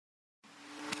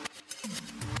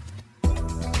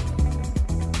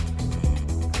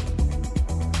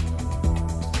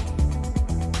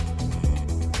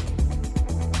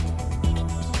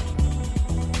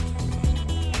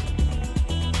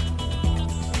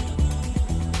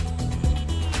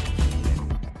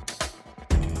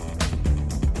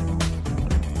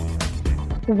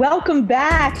Welcome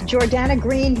back. Jordana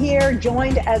Green here,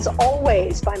 joined as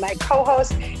always by my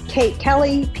co-host, Kate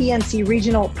Kelly, PNC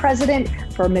Regional President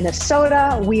for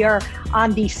Minnesota. We are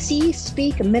on the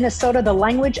C-Speak Minnesota, the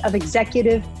Language of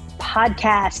Executive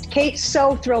podcast. Kate,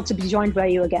 so thrilled to be joined by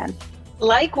you again.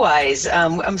 Likewise.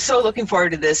 I'm so looking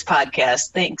forward to this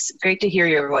podcast. Thanks. Great to hear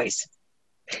your voice.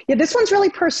 Yeah, this one's really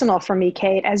personal for me,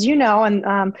 Kate. As you know, and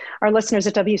our listeners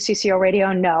at WCCO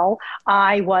Radio know,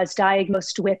 I was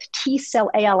diagnosed with T-cell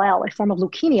ALL, a form of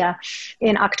leukemia,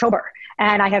 in October,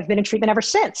 and I have been in treatment ever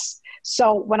since.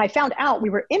 So when I found out we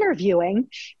were interviewing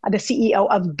the CEO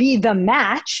of Be The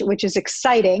Match, which is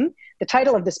exciting, the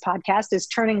title of this podcast is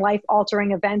Turning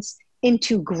Life-Altering Events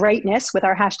into Greatness with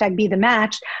our hashtag Be The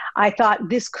Match, I thought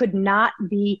this could not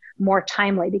be more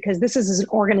timely because this is an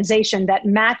organization that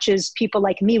matches people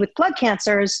like me with blood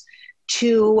cancers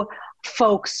to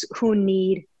folks who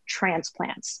need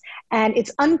transplants. And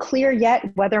it's unclear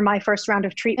yet whether my first round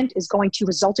of treatment is going to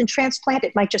result in transplant.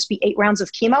 It might just be 8 rounds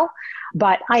of chemo,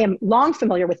 but I am long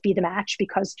familiar with Be The Match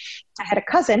because I had a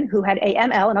cousin who had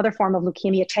AML, another form of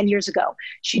leukemia, 10 years ago.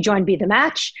 She joined Be The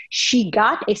Match. She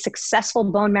got a successful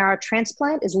bone marrow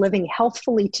transplant, is living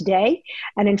healthfully today.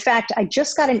 And in fact, I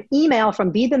just got an email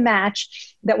from Be The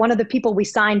Match that one of the people we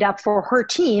signed up for her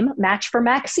team, Match for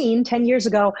Maxine, 10 years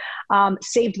ago,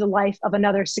 saved the life of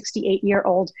another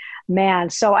 68-year-old man.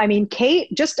 So, I mean, Kate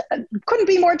just couldn't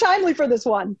be more timely for this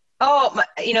one. Oh,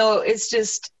 it's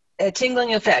just a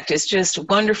tingling effect. It's just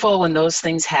wonderful when those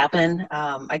things happen.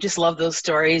 I just love those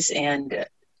stories, and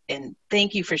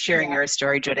thank you for sharing your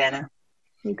story, Jordana.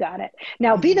 You got it.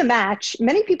 Now, Be The Match,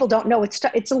 many people don't know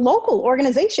it's a local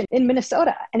organization in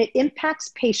Minnesota, and it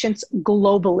impacts patients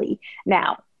globally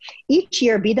now. Each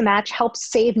year, Be The Match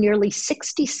helps save nearly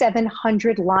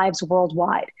 6,700 lives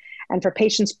worldwide. And for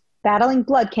patients battling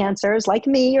blood cancers like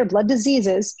me or blood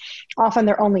diseases, often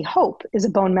their only hope is a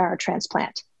bone marrow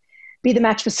transplant. Be The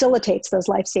Match facilitates those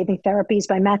life-saving therapies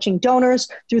by matching donors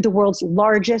through the world's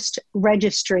largest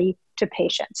registry to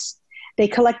patients. They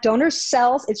collect donors'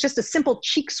 cells. It's just a simple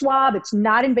cheek swab. It's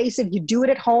not invasive. You do it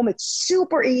at home. It's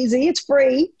super easy. It's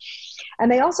free.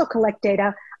 And they also collect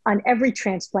data on every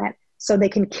transplant so they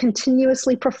can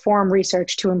continuously perform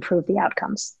research to improve the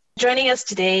outcomes. Joining us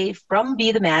today from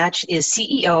Be The Match is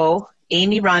CEO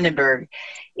Amy Rondenberg.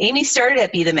 Amy started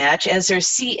at Be The Match as their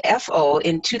CFO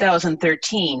in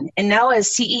 2013, and now as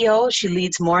CEO, she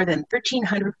leads more than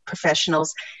 1,300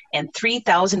 professionals and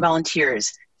 3,000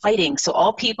 volunteers, fighting so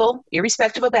all people,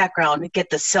 irrespective of background, get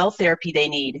the cell therapy they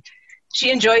need.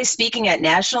 She enjoys speaking at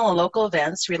national and local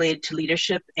events related to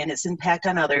leadership and its impact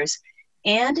on others,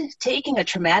 and taking a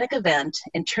traumatic event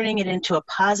and turning it into a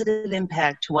positive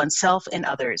impact to oneself and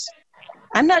others.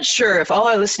 I'm not sure if all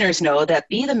our listeners know that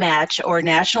Be The Match, or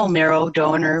National Marrow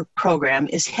Donor Program,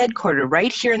 is headquartered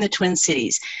right here in the Twin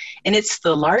Cities, and it's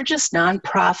the largest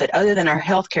nonprofit other than our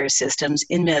healthcare systems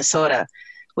in Minnesota,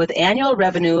 with annual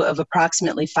revenue of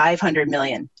approximately $500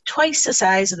 million, twice the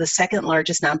size of the second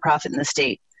largest nonprofit in the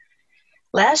state.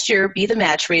 Last year, Be The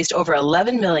Match raised over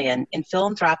 $11 million in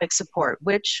philanthropic support,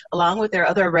 which, along with their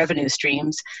other revenue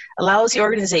streams, allows the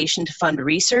organization to fund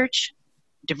research,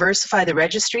 diversify the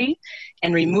registry,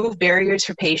 and remove barriers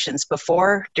for patients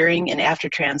before, during, and after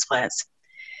transplants.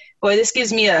 Boy, this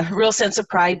gives me a real sense of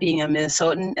pride being a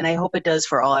Minnesotan, and I hope it does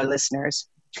for all our listeners.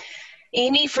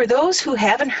 Amy, for those who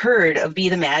haven't heard of Be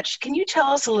The Match, can you tell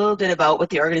us a little bit about what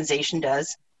the organization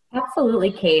does?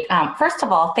 Absolutely, Kate. First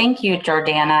of all, thank you,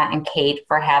 Jordana and Kate,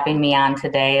 for having me on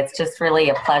today. It's just really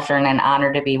a pleasure and an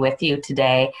honor to be with you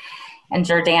today. And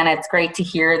Jordana, it's great to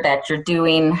hear that you're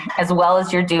doing as well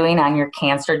as you're doing on your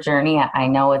cancer journey. I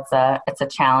know it's a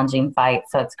challenging fight,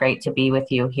 so it's great to be with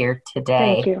you here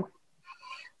today. Thank you.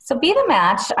 So Be The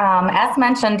Match, as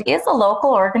mentioned, is a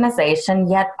local organization,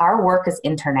 yet our work is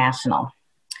international.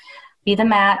 Be The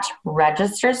Match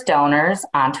registers donors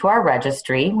onto our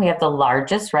registry. We have the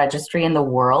largest registry in the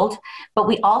world, but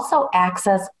we also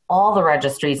access all the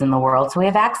registries in the world. So we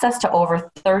have access to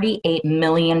over 38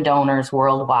 million donors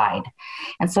worldwide.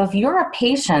 And so if you're a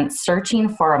patient searching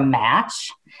for a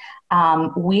match,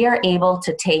 we are able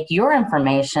to take your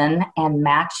information and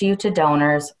match you to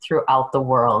donors throughout the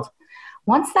world.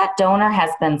 Once that donor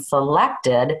has been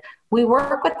selected, we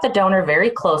work with the donor very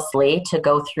closely to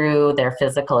go through their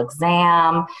physical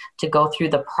exam, to go through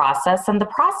the process. And the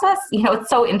process, it's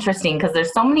so interesting because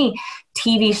there's so many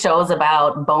TV shows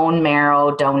about bone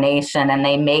marrow donation, and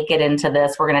they make it into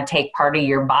this, we're going to take part of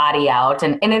your body out.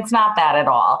 And it's not that at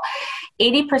all.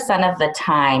 80% of the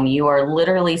time, you are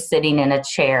literally sitting in a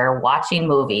chair watching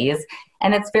movies.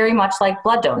 And it's very much like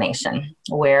blood donation,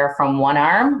 where from one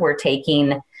arm, we're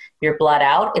taking your blood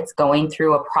out. It's going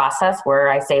through a process where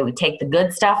I say we take the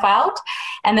good stuff out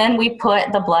and then we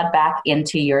put the blood back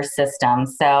into your system.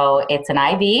 So it's an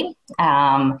IV,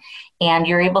 and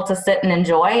you're able to sit and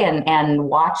enjoy and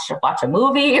watch a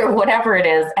movie or whatever it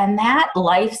is. And that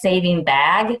life-saving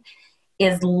bag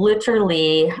is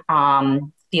literally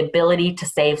the ability to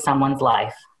save someone's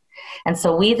life. And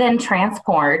so we then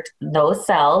transport those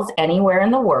cells anywhere in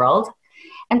the world.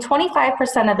 And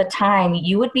 25% of the time,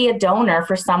 you would be a donor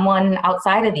for someone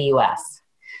outside of the US.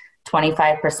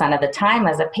 25% of the time,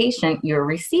 as a patient, you're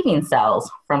receiving cells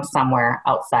from somewhere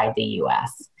outside the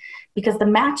US. Because the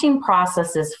matching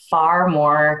process is far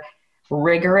more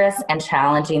rigorous and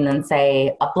challenging than,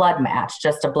 say, a blood match,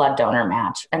 just a blood donor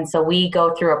match. And so we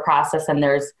go through a process, and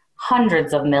there's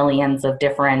hundreds of millions of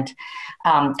different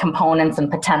components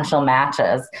and potential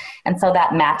matches. And so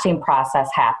that matching process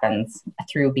happens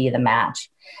through Be the Match.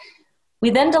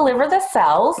 We then deliver the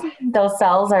cells. Those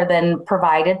cells are then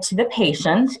provided to the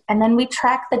patient, and then we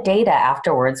track the data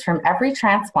afterwards from every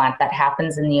transplant that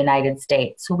happens in the United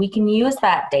States. So we can use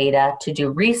that data to do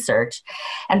research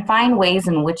and find ways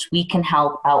in which we can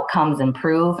help outcomes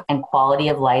improve and quality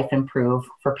of life improve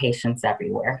for patients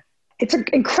everywhere. It's an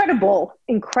incredible,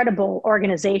 incredible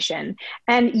organization.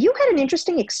 And you had an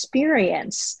interesting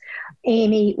experience,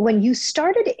 Amy, when you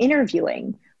started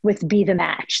interviewing with Be the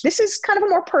Match. This is kind of a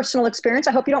more personal experience.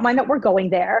 I hope you don't mind that we're going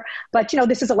there, but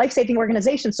this is a life-saving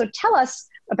organization. So tell us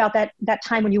about that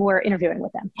time when you were interviewing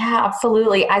with them. Yeah,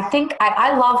 absolutely. I think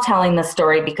I love telling this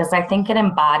story because I think it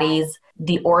embodies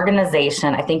the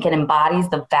organization. I think it embodies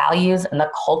the values and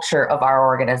the culture of our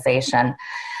organization.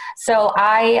 So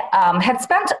I had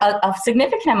spent a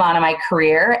significant amount of my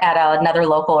career at another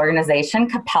local organization,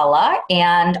 Capella.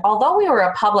 And although we were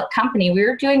a public company, we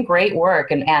were doing great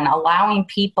work and allowing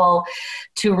people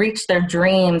to reach their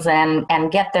dreams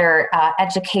and get their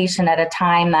education at a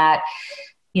time that,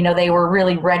 they were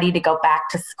really ready to go back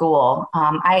to school.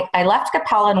 I left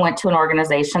Capella and went to an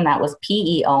organization that was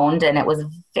PE owned, and it was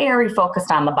very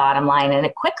focused on the bottom line. And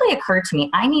it quickly occurred to me,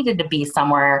 I needed to be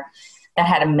somewhere that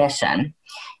had a mission.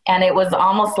 And it was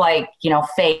almost like,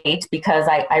 fate, because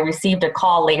I received a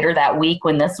call later that week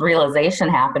when this realization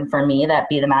happened for me that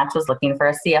Be the Match was looking for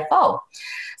a CFO.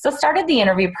 So started the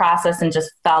interview process and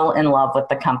just fell in love with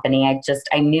the company.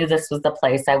 I knew this was the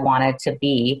place I wanted to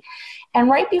be. And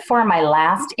right before my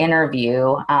last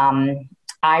interview,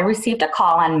 I received a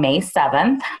call on May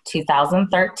 7th,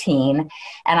 2013,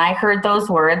 and I heard those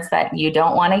words that you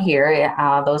don't want to hear,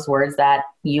 those words that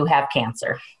you have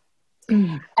cancer.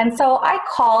 And so I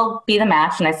called Be the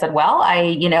Match and I said, well,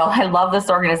 I love this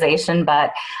organization,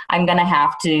 but I'm going to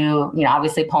have to,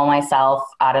 obviously pull myself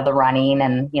out of the running,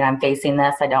 and, I'm facing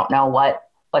this. I don't know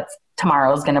what's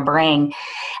tomorrow's going to bring.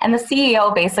 And the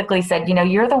CEO basically said,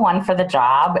 you're the one for the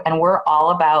job, and we're all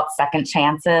about second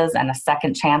chances and a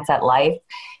second chance at life.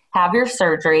 Have your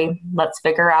surgery. Let's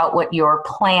figure out what your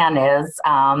plan is,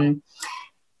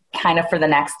 kind of for the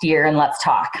next year, and let's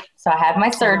talk. So I had my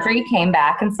surgery, came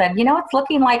back and said, it's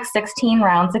looking like 16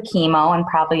 rounds of chemo and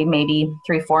probably maybe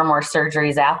 3-4 more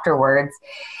surgeries afterwards.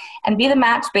 And Be the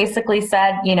Match basically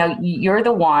said, you're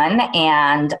the one.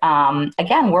 And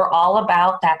again, we're all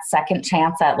about that second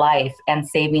chance at life and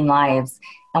saving lives.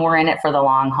 And we're in it for the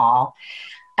long haul.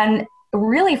 And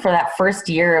really for that first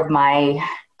year of my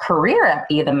career at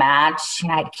Be the Match,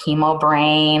 I had chemo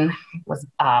brain,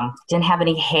 didn't have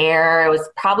any hair. It was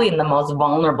probably in the most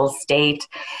vulnerable state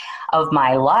of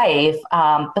my life.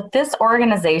 But this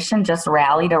organization just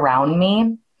rallied around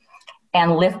me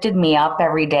and lifted me up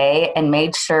every day and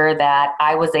made sure that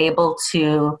I was able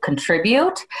to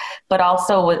contribute, but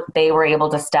also they were able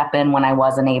to step in when I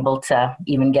wasn't able to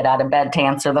even get out of bed to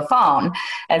answer the phone,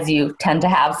 as you tend to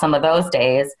have some of those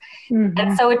days. Mm-hmm.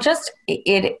 And so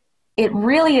it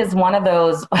really is one of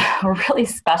those really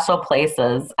special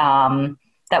places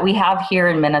that we have here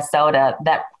in Minnesota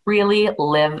that really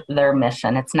live their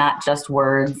mission. It's not just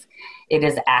words, it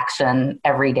is action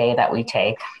every day that we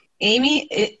take.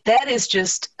 Amy, that is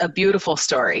just a beautiful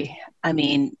story. I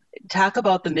mean, talk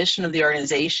about the mission of the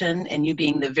organization and you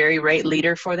being the very right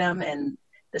leader for them and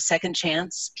the second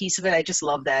chance piece of it. I just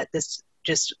love that. This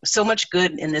just so much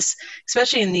good in this,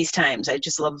 especially in these times. I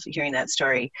just love hearing that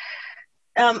story.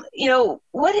 Can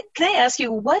I ask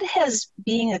you, what has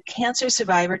being a cancer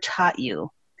survivor taught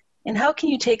you? And how can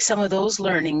you take some of those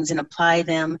learnings and apply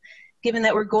them, given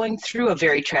that we're going through a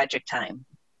very tragic time?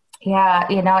 Yeah,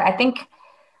 I think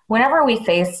whenever we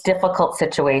face difficult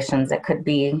situations, it could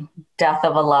be death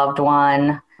of a loved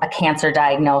one, a cancer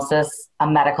diagnosis, a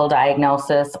medical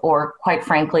diagnosis, or quite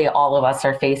frankly, all of us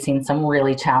are facing some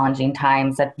really challenging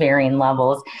times at varying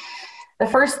levels. the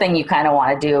first thing you kind of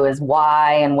want to do is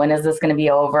why, and when is this going to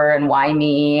be over, and why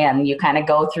me? And you kind of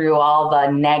go through all the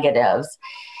negatives.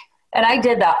 And I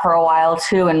did that for a while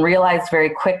too, and realized very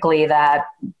quickly that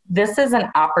this is an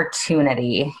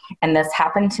opportunity, and this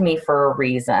happened to me for a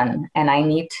reason. And I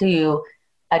need to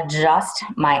adjust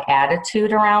my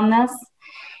attitude around this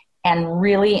and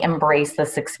really embrace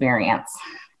this experience,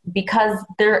 because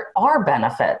there are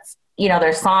benefits.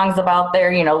 There's songs about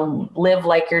there, live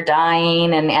like you're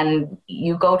dying, and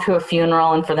you go to a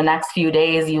funeral, and for the next few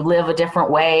days you live a different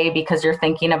way because you're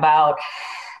thinking about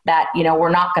that,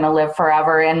 we're not going to live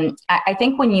forever. And I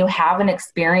think when you have an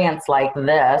experience like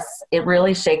this, it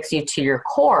really shakes you to your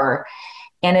core,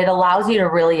 and it allows you to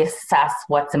really assess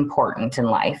what's important in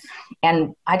life.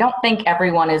 And I don't think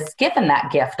everyone is given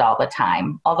that gift all the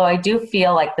time, although I do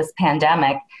feel like this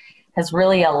pandemic has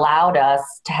really allowed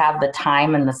us to have the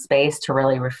time and the space to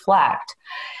really reflect.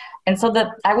 And so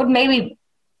I would maybe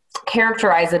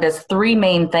characterize it as three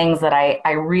main things that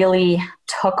I really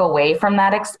took away from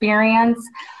that experience.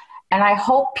 And I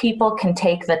hope people can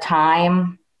take the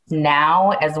time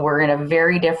now, as we're in a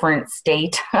very different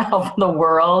state of the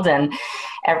world, and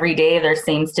every day there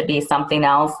seems to be something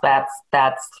else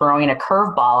that's throwing a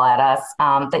curveball at us,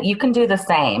 that you can do the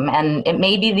same. And it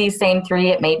may be these same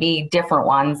three, it may be different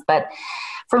ones, but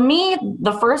for me,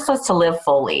 the first was to live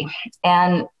fully.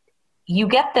 And you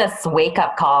get this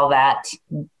wake-up call that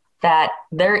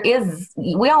there is,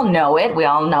 we all know it, we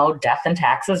all know death and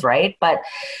taxes, right? But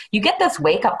you get this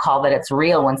wake-up call that it's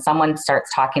real when someone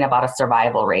starts talking about a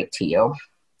survival rate to you.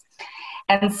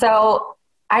 And so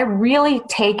I really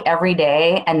take every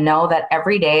day and know that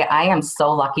every day I am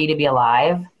so lucky to be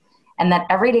alive, and that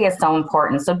every day is so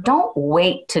important. So don't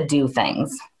wait to do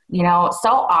things. So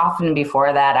often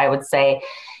before that, I would say,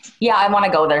 yeah, I want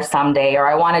to go there someday, or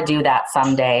I want to do that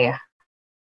someday.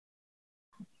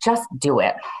 Just do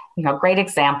it. Great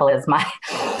example is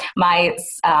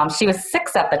she was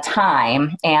 6 at the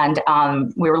time, and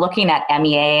we were looking at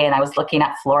MEA, and I was looking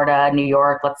at Florida, New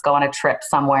York, let's go on a trip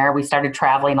somewhere. We started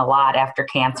traveling a lot after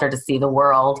cancer to see the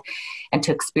world and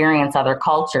to experience other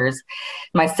cultures.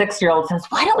 My 6-year-old says,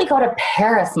 "Why don't we go to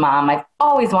Paris, Mom? I've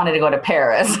always wanted to go to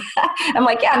Paris." I'm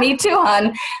like, "Yeah, me too,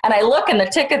 hon." And I look, and the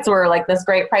tickets were like this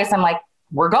great price. I'm like,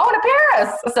 "We're going to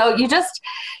Paris." So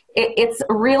it's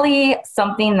really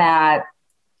something that,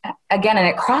 again, and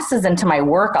it crosses into my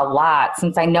work a lot,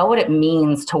 since I know what it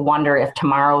means to wonder if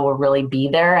tomorrow will really be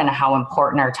there and how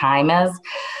important our time is.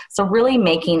 So really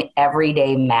making every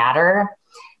day matter,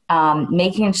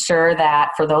 making sure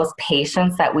that for those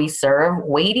patients that we serve,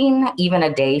 waiting even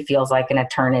a day feels like an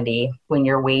eternity when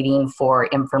you're waiting for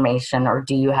information, or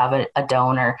do you have a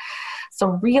donor?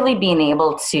 So really being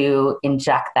able to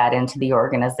inject that into the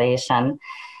organization.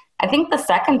 I think the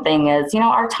second thing is,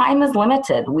 our time is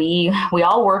limited. We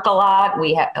all work a lot.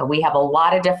 We have a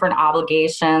lot of different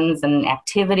obligations and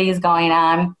activities going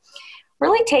on.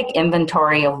 Really take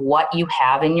inventory of what you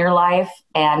have in your life,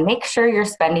 and make sure you're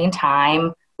spending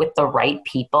time with the right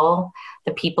people,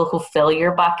 the people who fill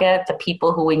your bucket, the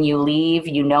people who, when you leave,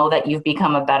 that you've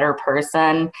become a better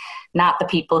person, not the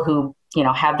people who,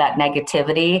 have that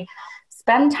negativity.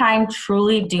 Spend time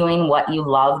truly doing what you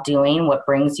love doing, what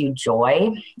brings you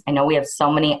joy. I know we have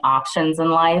so many options in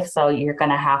life, so you're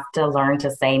going to have to learn to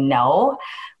say no,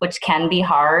 which can be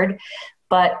hard,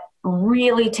 but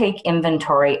really take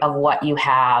inventory of what you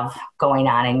have going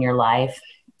on in your life.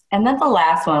 And then the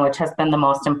last one, which has been the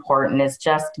most important, is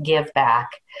just give back.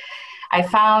 I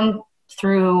found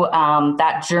through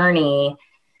that journey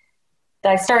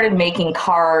that I started making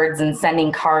cards and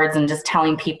sending cards and just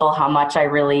telling people how much I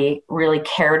really, really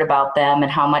cared about them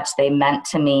and how much they meant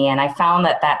to me. And I found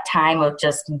that time of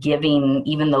just giving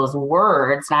even those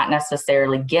words, not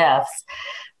necessarily gifts,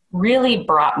 really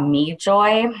brought me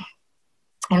joy.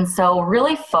 And so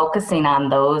really focusing on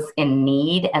those in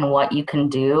need and what you can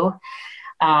do.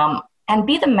 And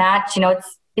Be the Match,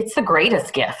 it's the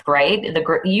greatest gift, right?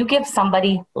 You give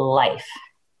somebody life.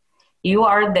 You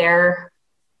are their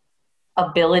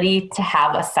ability to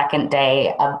have a second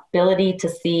day, ability to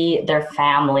see their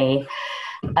family,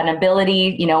 an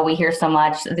ability, we hear so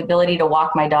much, the ability to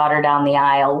walk my daughter down the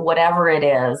aisle, whatever it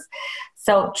is.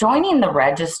 So joining the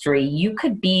registry, you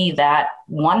could be that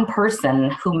one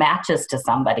person who matches to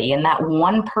somebody, and that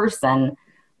one person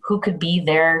who could be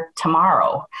there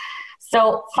tomorrow.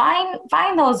 So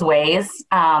find those ways.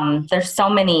 There's so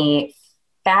many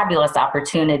fabulous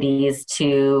opportunities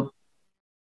to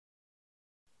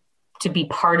be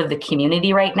part of the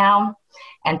community right now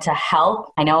and to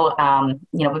help. I know,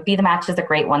 but Be the Match is a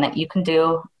great one that you can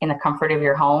do in the comfort of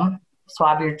your home.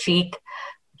 Swab your cheek,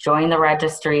 join the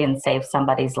registry, and save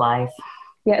somebody's life.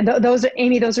 Yeah, those are,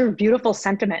 Amy, those are beautiful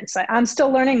sentiments. I'm still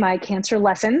learning my cancer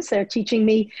lessons. They're teaching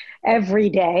me every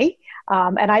day.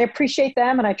 And I appreciate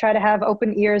them, and I try to have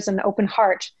open ears and open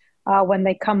heart when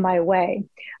they come my way.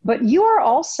 But you are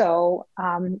also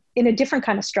in a different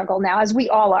kind of struggle now, as we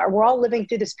all are. We're all living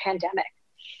through this pandemic.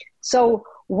 So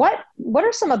what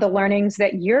are some of the learnings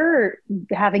that you're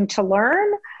having to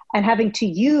learn and having to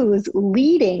use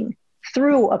leading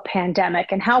through a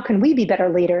pandemic, and how can we be better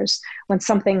leaders when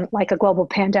something like a global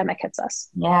pandemic hits us?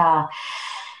 Yeah.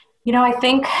 I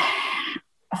think,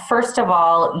 first of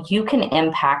all, you can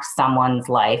impact someone's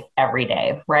life every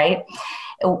day, right?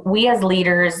 We as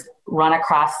leaders run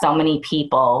across so many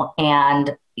people,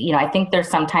 and, I think there's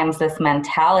sometimes this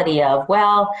mentality of,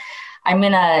 well, I'm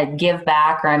going to give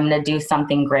back, or I'm going to do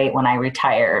something great when I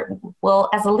retire. Well,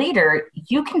 as a leader,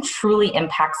 you can truly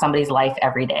impact somebody's life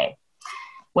every day.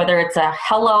 Whether it's a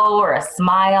hello or a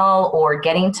smile or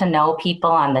getting to know people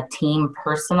on the team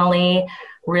personally,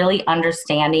 really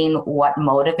understanding what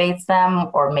motivates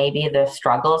them or maybe the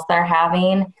struggles they're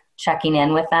having, checking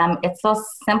in with them. It's those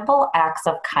simple acts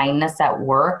of kindness at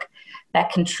work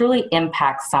that can truly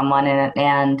impact someone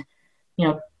and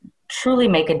truly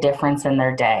make a difference in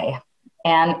their day.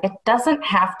 And it doesn't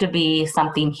have to be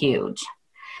something huge.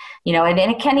 And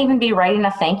it can even be writing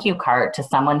a thank you card to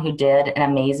someone who did an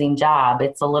amazing job.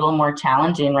 It's a little more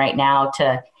challenging right now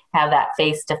to have that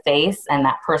face-to-face and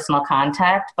that personal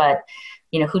contact, but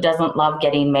who doesn't love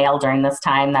getting mail during this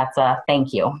time? That's a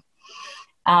thank you.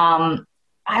 I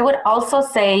would also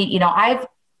say,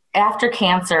 after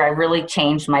cancer, I really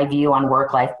changed my view on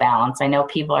work-life balance. I know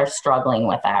people are struggling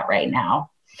with that right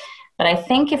now, but I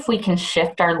think if we can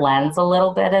shift our lens a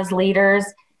little bit as leaders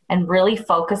and really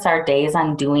focus our days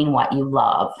on doing what you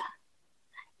love.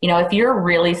 If you're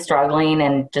really struggling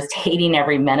and just hating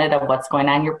every minute of what's going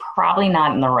on, you're probably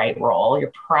not in the right role.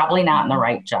 You're probably not in the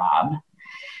right job.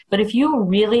 But if you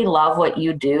really love what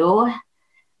you do,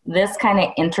 this kind of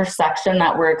intersection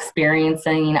that we're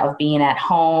experiencing of being at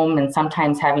home and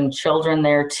sometimes having children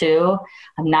there too,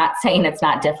 I'm not saying it's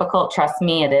not difficult. Trust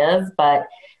me, it is. But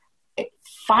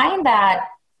find that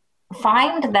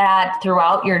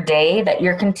throughout your day that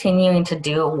you're continuing to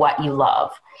do what you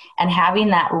love and having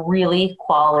that really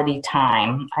quality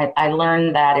time. I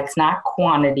learned that it's not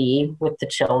quantity with the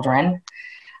children,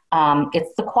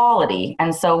 it's the quality.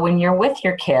 And so when you're with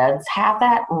your kids, have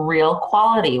that real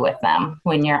quality with them.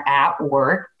 When you're at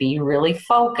work, be really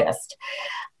focused.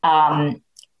 And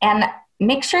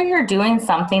make sure you're doing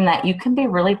something that you can be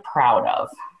really proud of.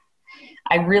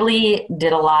 I really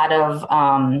did a lot of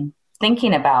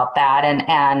thinking about that.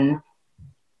 And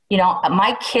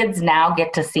my kids now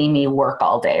get to see me work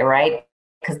all day, right?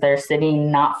 Because they're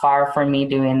sitting not far from me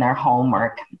doing their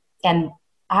homework. And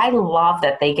I love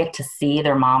that they get to see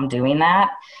their mom doing that.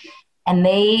 And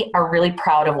they are really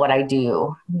proud of what I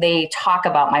do. They talk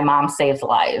about my mom saves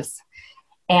lives.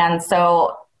 And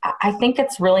so I think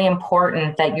it's really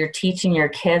important that you're teaching your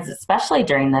kids, especially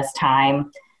during this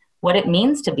time, what it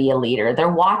means to be a leader. They're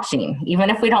watching. Even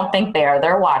if we don't think they are,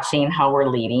 they're watching how we're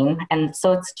leading. And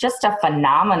so it's just a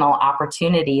phenomenal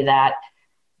opportunity that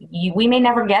we may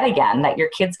never get again, that your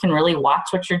kids can really watch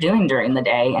what you're doing during the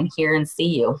day and hear and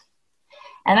see you.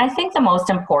 And I think the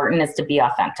most important is to be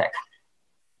authentic.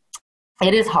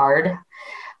 It is hard.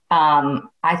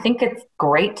 I think it's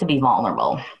great to be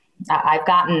vulnerable. I've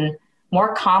gotten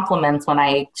more compliments when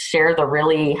I share the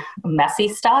really messy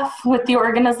stuff with the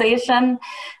organization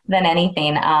than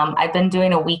anything. I've been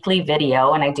doing a weekly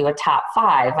video and I do a top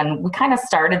 5, and we kind of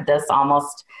started this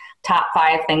almost top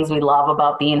 5 things we love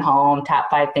about being home, top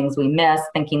 5 things we miss,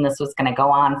 thinking this was going to go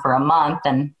on for a month.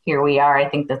 And here we are. I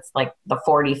think that's like the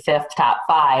 45th top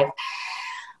 5.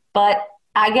 But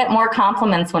I get more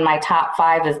compliments when my top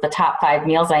 5 is the top 5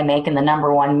 meals I make, and the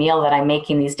number 1 meal that I'm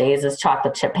making these days is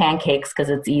chocolate chip pancakes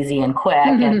because it's easy and quick.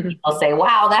 And people say,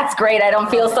 wow, that's great. I don't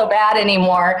feel so bad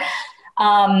anymore.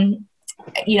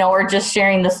 Or just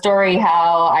sharing the story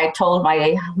how I told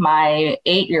my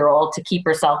 8-year-old to keep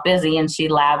herself busy, and she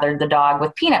lathered the dog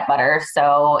with peanut butter.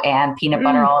 And peanut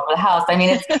butter all over the house. I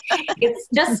mean, it's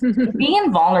just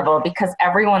being vulnerable because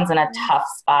everyone's in a tough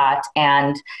spot.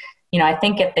 And I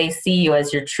think if they see you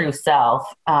as your true self,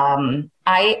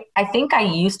 I think I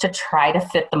used to try to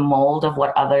fit the mold of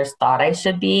what others thought I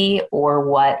should be or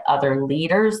what other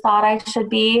leaders thought I should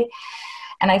be.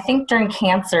 And I think during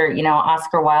cancer,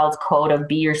 Oscar Wilde's quote of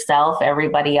 "be yourself,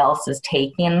 everybody else is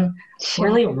taken"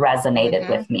 really resonated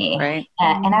with me. Right.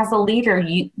 And as a leader,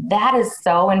 that is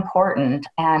so important.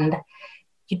 And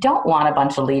you don't want a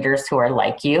bunch of leaders who are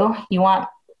like you. You want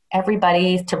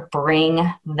everybody to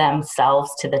bring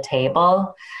themselves to the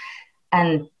table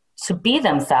and to be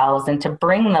themselves and to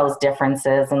bring those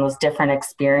differences and those different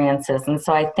experiences. And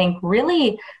so I think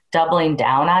really doubling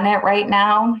down on it right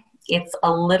now, it's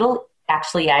a little,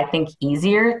 actually, I think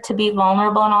easier to be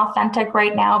vulnerable and authentic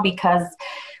right now because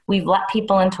we've let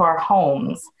people into our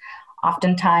homes.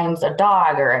 Oftentimes a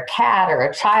dog or a cat or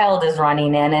a child is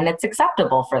running in, and it's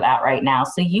acceptable for that right now.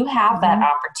 So you have that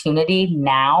opportunity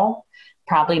now,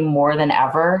 probably more than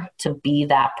ever, to be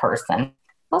that person.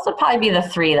 Those would probably be the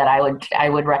three that I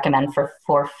would recommend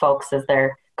for folks as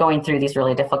they're going through these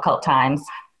really difficult times.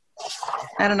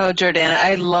 I don't know, Jordana,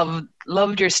 I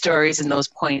loved your stories and those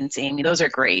points, Amy. Those are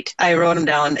great. I wrote them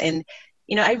down, and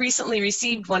I recently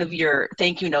received one of your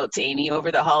thank you notes, Amy,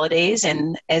 over the holidays.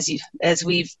 And as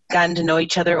we've gotten to know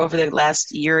each other over the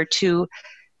last year or two,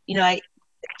 I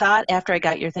thought after I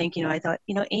got your thank you note, I thought,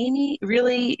 Amy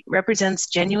really represents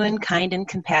genuine, kind, and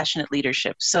compassionate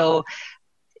leadership. So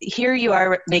here you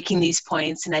are making these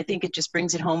points, and I think it just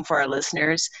brings it home for our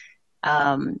listeners.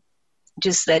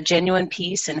 Just that genuine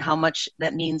piece and how much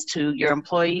that means to your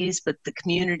employees, but the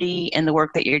community and the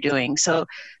work that you're doing. So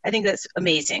I think that's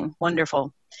amazing.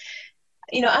 Wonderful.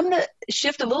 I'm going to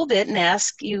shift a little bit and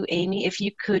ask you, Amy, if you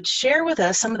could share with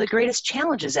us some of the greatest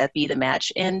challenges at Be The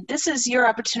Match. And this is your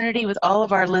opportunity with all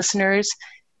of our listeners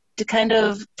to kind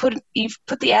of put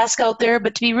the ask out there,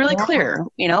 but to be really clear,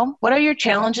 what are your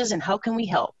challenges and how can we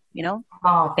help,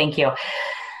 Oh, thank you.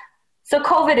 So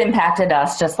COVID impacted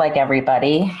us just like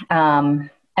everybody. And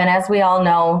as we all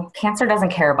know, cancer doesn't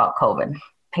care about COVID.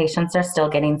 Patients are still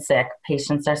getting sick.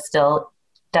 Patients are still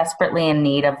desperately in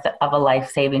need of a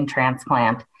life-saving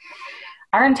transplant.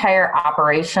 Our entire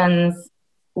operations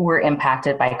were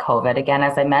impacted by COVID. Again,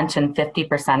 as I mentioned,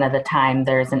 50% of the time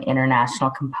there's an international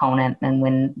component. And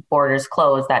when borders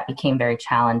closed, that became very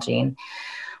challenging.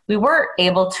 We were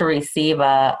able to receive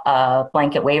a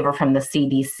blanket waiver from the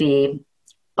CDC,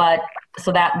 but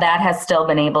so that has still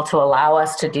been able to allow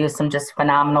us to do some just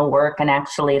phenomenal work. And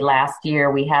actually last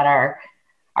year we had our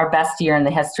best year in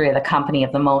the history of the company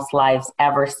of the most lives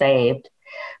ever saved.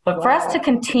 But for us to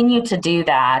continue to do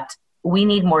that, we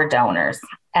need more donors.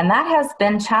 And that has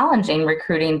been challenging,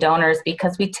 recruiting donors,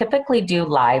 because we typically do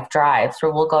live drives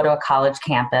where we'll go to a college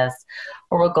campus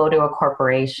or we'll go to a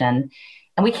corporation.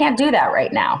 And we can't do that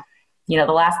right now. The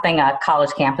last thing a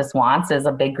college campus wants is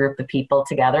a big group of people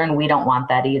together, and we don't want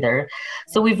that either.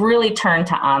 So we've really turned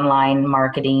to online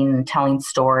marketing and telling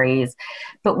stories.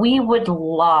 But we would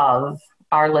love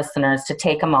our listeners to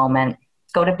take a moment,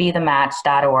 go to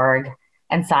bethematch.org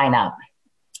and sign up.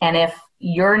 And if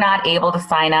you're not able to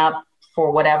sign up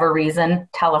for whatever reason,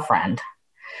 tell a friend,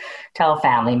 tell a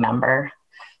family member,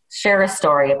 share a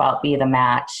story about Be The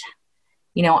Match.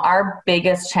 Our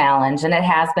biggest challenge, and it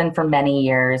has been for many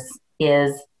years,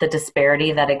 is the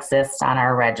disparity that exists on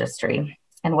our registry.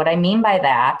 And what I mean by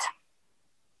that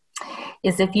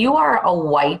is if you are a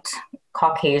white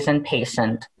Caucasian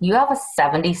patient, you have a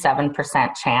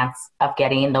 77% chance of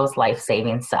getting those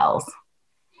life-saving cells.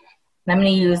 And I'm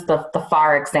going to use the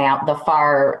FAR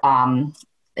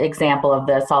example of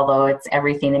this, although it's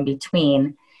everything in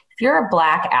between. If you're a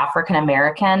Black African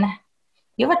American,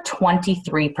 you have a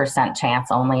 23%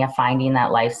 chance only of finding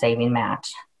that life-saving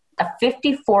match. A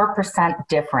 54%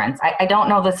 difference. I don't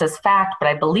know this is fact, but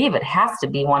I believe it has to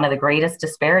be one of the greatest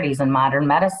disparities in modern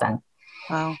medicine.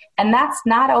 Wow. And that's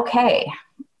not okay.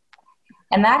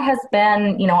 And that has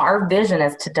been, our vision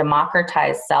is to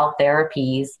democratize cell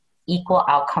therapies, equal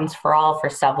outcomes for all for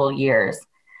several years.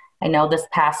 I know this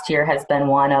past year has been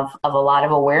one of a lot of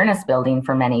awareness building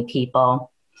for many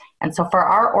people. And so for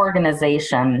our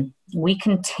organization, we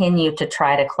continue to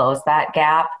try to close that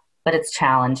gap, but it's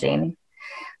challenging.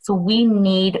 So we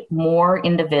need more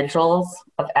individuals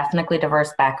of ethnically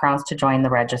diverse backgrounds to join the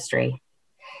registry.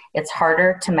 It's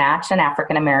harder to match an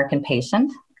African American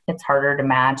patient. It's harder to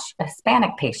match a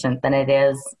Hispanic patient than it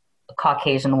is a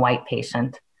Caucasian white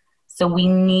patient. So we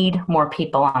need more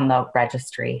people on the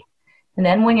registry. And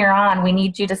then when you're on, we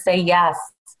need you to say yes.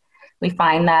 We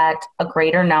find that a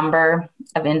greater number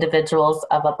of individuals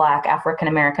of a Black African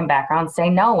American background say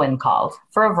no when called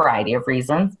for a variety of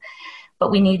reasons,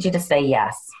 but we need you to say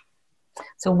yes.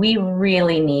 So we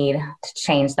really need to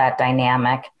change that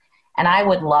dynamic. And I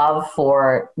would love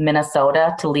for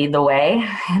Minnesota to lead the way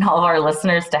and all of our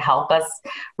listeners to help us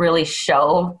really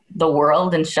show the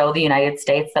world and show the United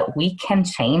States that we can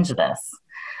change this.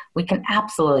 We can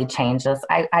absolutely change this.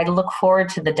 I look forward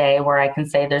to the day where I can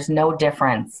say there's no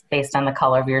difference based on the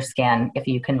color of your skin if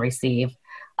you can receive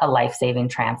a life-saving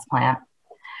transplant.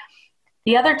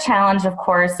 The other challenge, of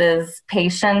course, is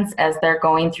patients as they're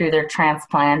going through their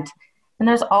transplant. And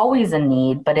there's always a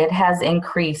need, but it has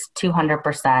increased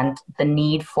 200%, the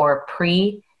need for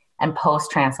pre and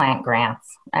post-transplant grants.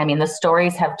 I mean, the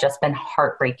stories have just been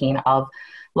heartbreaking of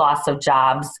loss of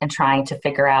jobs and trying to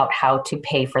figure out how to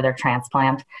pay for their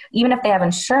transplant. Even if they have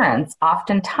insurance,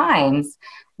 oftentimes,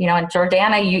 and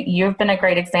Jordana, you've been a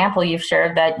great example. You've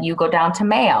shared that you go down to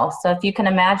Mayo. So if you can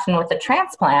imagine with a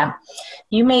transplant,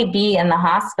 you may be in the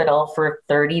hospital for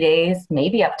 30 days,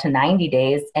 maybe up to 90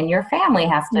 days, and your family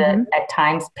has to at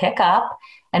times pick up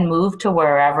and move to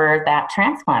wherever that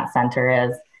transplant center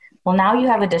is. Well, now you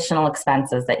have additional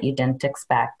expenses that you didn't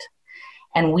expect.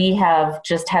 And we have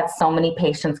just had so many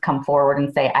patients come forward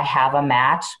and say, I have a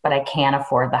match, but I can't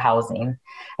afford the housing.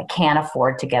 I can't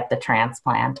afford to get the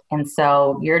transplant. And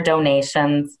so your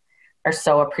donations are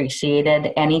so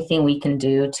appreciated. Anything we can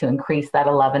do to increase that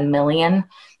 11 million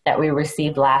that we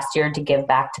received last year to give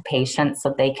back to patients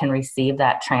so they can receive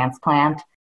that transplant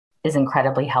is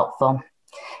incredibly helpful.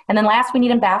 And then last, we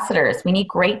need ambassadors. We need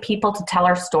great people to tell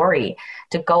our story,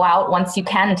 to go out once you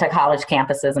can to college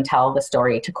campuses and tell the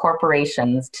story, to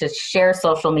corporations, to share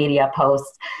social media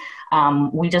posts.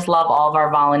 We just love all of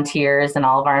our volunteers and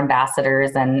all of our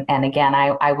ambassadors. And again,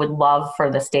 I would love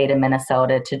for the state of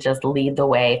Minnesota to just lead the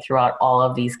way throughout all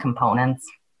of these components.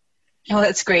 Oh,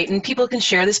 that's great. And people can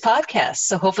share this podcast.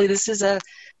 So hopefully this is a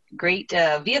great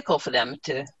vehicle for them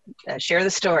to share the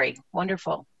story.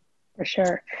 Wonderful. For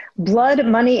sure. Blood,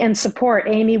 money, and support.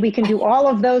 Amy, we can do all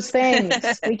of those things.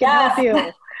 We can help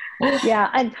you.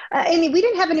 Yeah. And Amy, we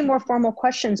didn't have any more formal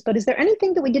questions, but is there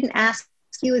anything that we didn't ask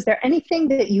you? Is there anything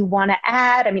that you want to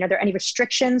add? I mean, are there any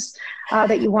restrictions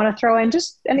that you want to throw in?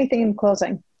 Just anything in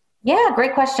closing. Yeah,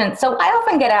 great question. So I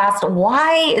often get asked,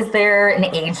 why is there an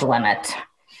age limit?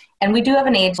 And we do have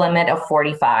an age limit of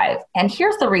 45. And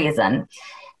here's the reason.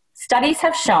 Studies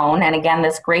have shown, and again,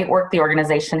 this great work the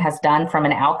organization has done from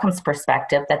an outcomes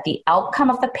perspective, that the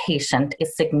outcome of the patient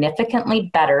is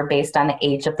significantly better based on the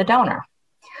age of the donor.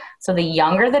 So the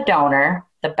younger the donor,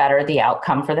 the better the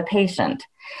outcome for the patient.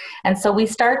 And so we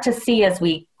start to see as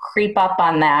we creep up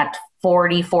on that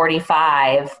 40,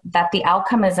 45, that the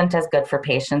outcome isn't as good for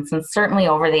patients. And certainly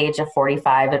over the age of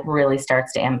 45, it really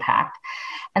starts to impact.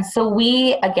 And so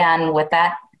we, again, with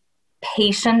that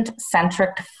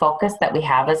patient-centric focus that we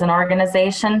have as an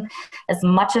organization, as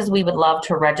much as we would love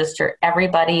to register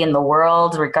everybody in the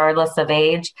world, regardless of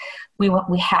age, we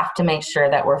have to make sure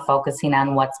that we're focusing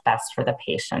on what's best for the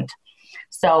patient.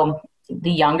 So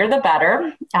the younger, the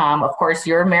better. Of course,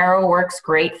 your marrow works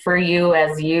great for you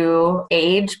as you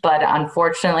age, but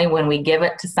unfortunately, when we give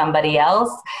it to somebody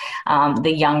else,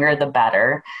 the younger, the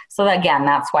better. So again,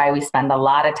 that's why we spend a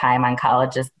lot of time on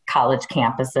college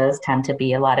campuses, tend to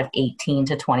be a lot of 18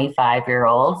 to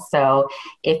 25-year-olds. So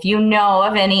if you know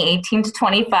of any 18 to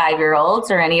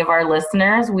 25-year-olds or any of our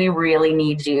listeners, we really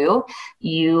need you.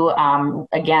 You,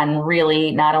 again,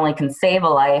 really not only can save a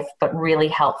life, but really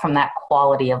help from that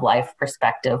quality of life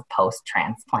perspective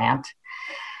post-transplant.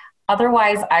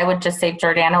 Otherwise, I would just say,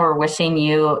 Jordana, we're wishing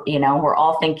you, we're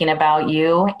all thinking about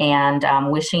you and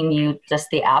wishing you just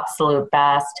the absolute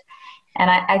best. And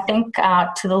I think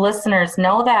to the listeners,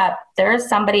 know that there is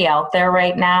somebody out there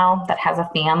right now that has a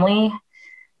family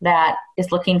that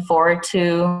is looking forward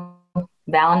to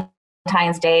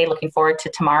Valentine's Day, looking forward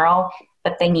to tomorrow,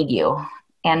 but they need you.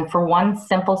 And for one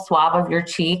simple swab of your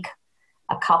cheek,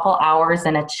 a couple hours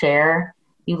in a chair,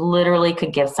 you literally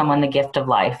could give someone the gift of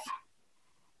life.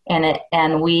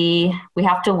 And we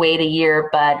have to wait a year,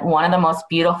 but one of the most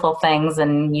beautiful things,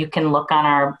 and you can look on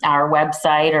our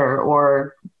website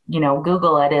or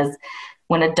Google it, is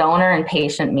when a donor and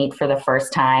patient meet for the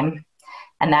first time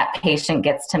and that patient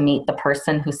gets to meet the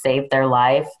person who saved their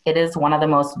life. It is one of the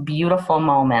most beautiful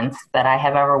moments that I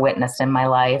have ever witnessed in my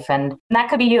life. And that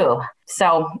could be you.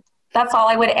 So that's all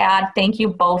I would add. Thank you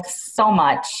both so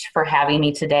much for having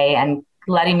me today and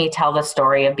letting me tell the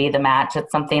story of Be the Match.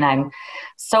 It's something I'm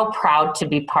so proud to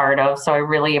be part of. So I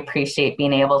really appreciate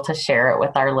being able to share it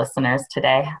with our listeners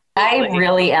today. I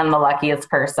really am the luckiest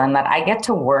person that I get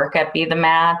to work at Be the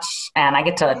Match and I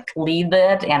get to lead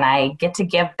it and I get to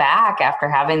give back after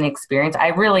having the experience. I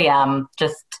really am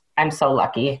I'm so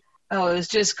lucky. Oh, it was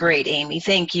just great, Amy.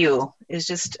 Thank you. It's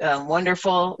just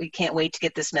wonderful. We can't wait to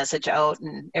get this message out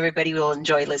and everybody will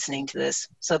enjoy listening to this.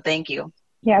 So thank you.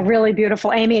 Yeah, really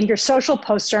beautiful. Amy, and your social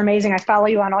posts are amazing. I follow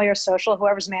you on all your social,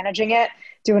 whoever's managing it,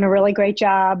 doing a really great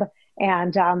job.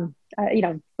 And,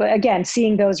 again,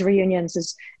 seeing those reunions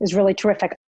is really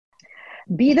terrific.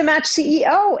 Be the Match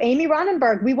CEO, Amy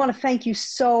Ronnenberg, we want to thank you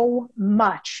so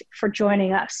much for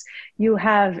joining us. You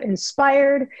have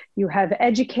inspired, you have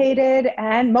educated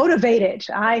and motivated.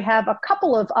 I have a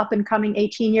couple of up-and-coming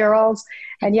 18-year-olds,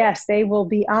 and yes, they will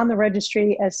be on the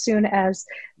registry as soon as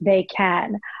they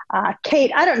can.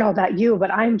 Kate, I don't know about you,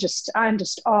 but I'm just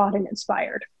awed and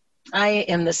inspired. I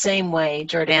am the same way,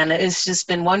 Jordana. It's just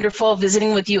been wonderful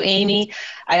visiting with you, Amy.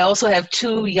 I also have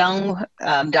 2 young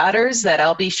daughters that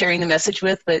I'll be sharing the message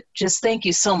with, but just thank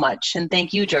you so much. And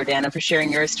thank you, Jordana, for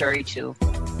sharing your story too.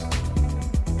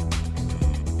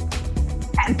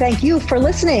 And thank you for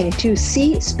listening to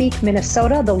Speak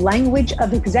Minnesota, the Language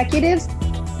of Executives,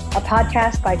 a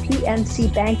podcast by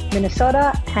PNC Bank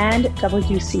Minnesota and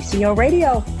WCCO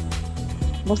Radio.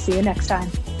 We'll see you next time.